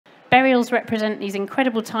Burials represent these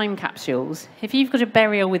incredible time capsules. If you've got a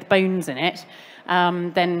burial with bones in it,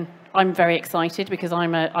 then I'm very excited because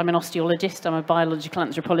I'm an osteologist, I'm a biological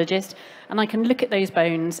anthropologist, and I can look at those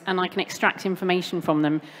bones and I can extract information from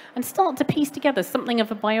them and start to piece together something of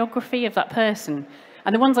a biography of that person.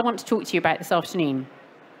 And the ones I want to talk to you about this afternoon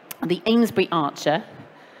are the Amesbury Archer,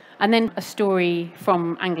 and then a story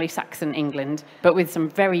from Anglo-Saxon England, but with some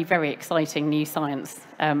very, very exciting new science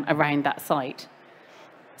around that site.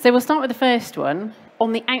 So we'll start with the first one,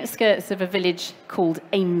 on the outskirts of a village called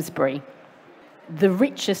Amesbury, the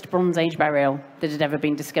richest Bronze Age burial that had ever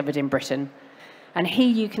been discovered in Britain. And here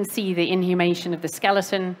you can see the inhumation of the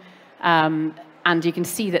skeleton, and you can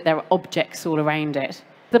see that there are objects all around it.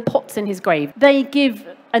 The pots in his grave, they give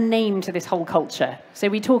a name to this whole culture. So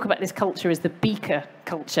we talk about this culture as the beaker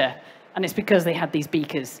culture, and it's because they had these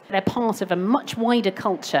beakers. They're part of a much wider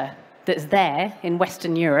culture that's there in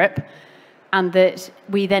Western Europe, and that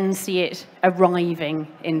we then see it arriving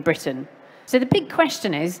in Britain. So the big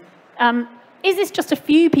question is this just a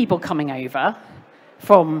few people coming over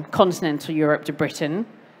from continental Europe to Britain,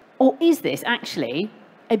 or is this actually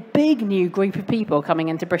a big new group of people coming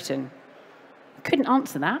into Britain? Couldn't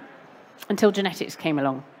answer that until genetics came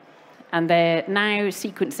along. And they're now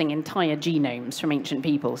sequencing entire genomes from ancient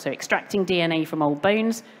people. So extracting DNA from old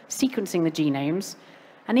bones, sequencing the genomes.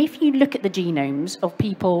 And if you look at the genomes of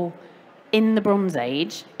people in the Bronze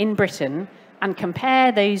Age in Britain and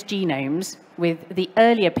compare those genomes with the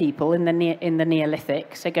earlier people in the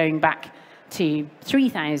Neolithic, so going back to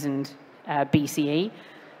 3000 BCE,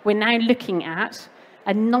 we're now looking at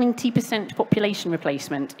a 90% population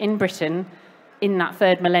replacement in Britain in that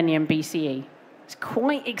 3rd millennium BCE. It's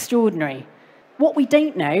quite extraordinary. What we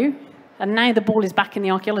don't know, and now the ball is back in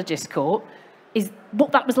the archaeologist's court, is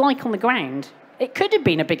what that was like on the ground. It could have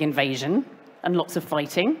been a big invasion and lots of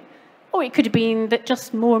fighting, or it could have been that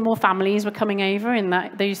just more and more families were coming over in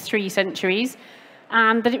those 3 centuries,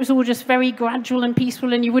 and that it was all just very gradual and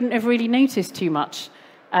peaceful, and you wouldn't have really noticed too much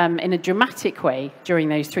in a dramatic way during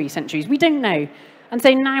those 3 centuries. We don't know. And so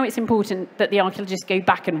now it's important that the archaeologists go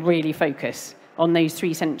back and really focus on those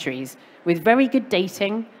 3 centuries with very good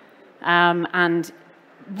dating, and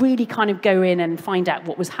really kind of go in and find out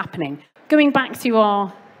what was happening. Going back to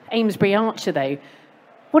our Amesbury Archer, though,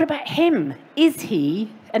 what about him? Is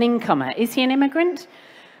he an incomer? Is he an immigrant?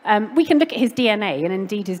 We can look at his DNA, and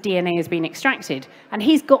indeed his DNA has been extracted, and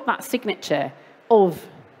he's got that signature of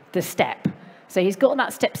the step. So he's got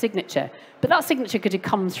that step signature, but that signature could have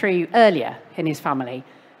come through earlier in his family.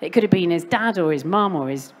 It could have been his dad or his mum or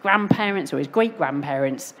his grandparents or his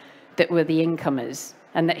great-grandparents that were the incomers,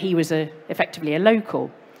 and that he was effectively a local.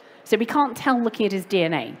 So we can't tell looking at his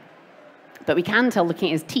DNA, but we can tell looking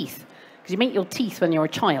at his teeth, because you make your teeth when you're a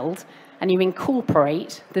child, and you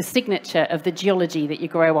incorporate the signature of the geology that you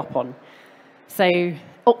grow up on. So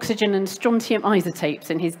oxygen and strontium isotopes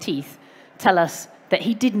in his teeth tell us that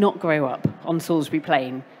he did not grow up on Salisbury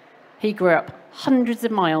Plain. He grew up hundreds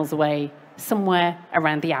of miles away, somewhere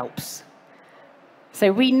around the Alps.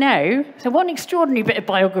 So we know, so what an extraordinary bit of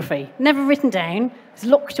biography, never written down, it's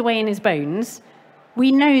locked away in his bones.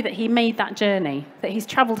 We know that he made that journey, that he's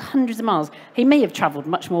traveled hundreds of miles. He may have traveled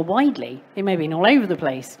much more widely. He may have been all over the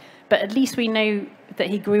place, but at least we know that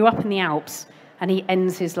he grew up in the Alps and he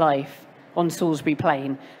ends his life on Salisbury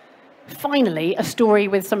Plain. Finally, a story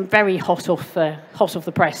with some very hot off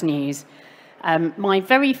the press news. My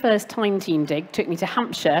very first time team dig took me to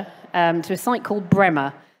Hampshire, to a site called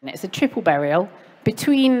Bremer. It's a triple burial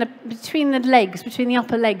between the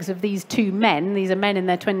upper legs of these 2 men. These are men in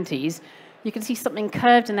their 20s. You can see something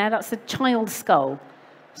curved in there. That's a child's skull.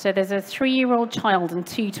 So there's a 3-year-old child and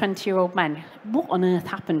 2 20-year-old men. What on earth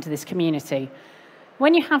happened to this community?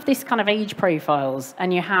 When you have this kind of age profiles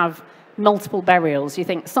and you have multiple burials, you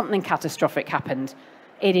think something catastrophic happened.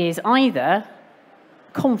 It is either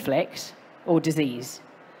conflict or disease.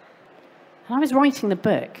 And I was writing the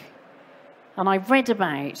book, and I read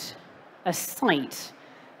about a site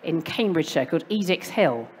in Cambridgeshire called Edix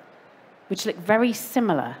Hill, which looked very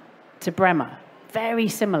similar to Bremer, very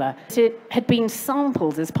similar. It had been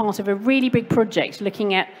sampled as part of a really big project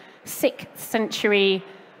looking at 6th century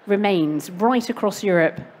remains right across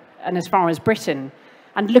Europe and as far as Britain,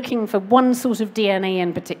 and looking for one sort of DNA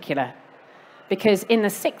in particular. Because in the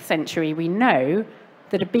 6th century, we know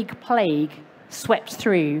that a big plague swept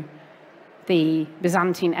through the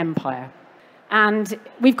Byzantine Empire. And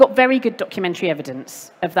we've got very good documentary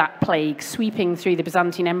evidence of that plague sweeping through the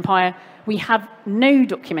Byzantine Empire. We have no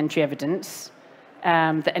documentary evidence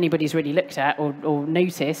that anybody's really looked at or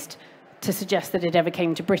noticed to suggest that it ever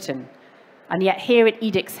came to Britain. And yet here at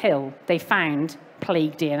Edix Hill, they found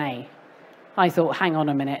plague DNA. I thought, hang on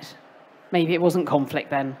a minute, maybe it wasn't conflict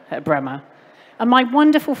then at Bremer. And my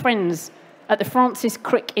wonderful friends at the Francis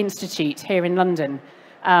Crick Institute here in London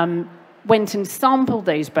went and sampled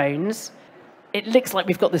those bones. It looks like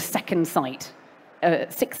we've got the second site, a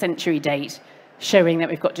 6th century date, showing that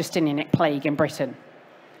we've got Justinianic plague in Britain.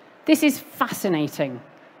 This is fascinating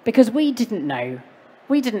because we didn't know.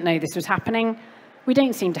 We didn't know this was happening. We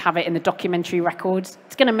don't seem to have it in the documentary records.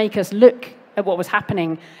 It's going to make us look at what was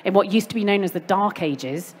happening in what used to be known as the Dark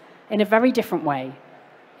Ages in a very different way.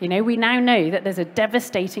 You know, we now know that there's a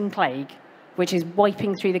devastating plague which is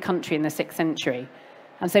wiping through the country in the 6th century.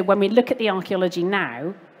 And so when we look at the archaeology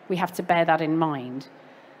now, we have to bear that in mind.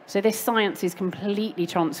 So this science is completely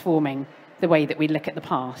transforming the way that we look at the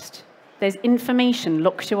past. There's information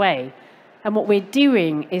locked away. And what we're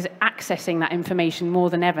doing is accessing that information more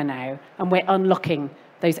than ever now, and we're unlocking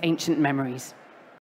those ancient memories.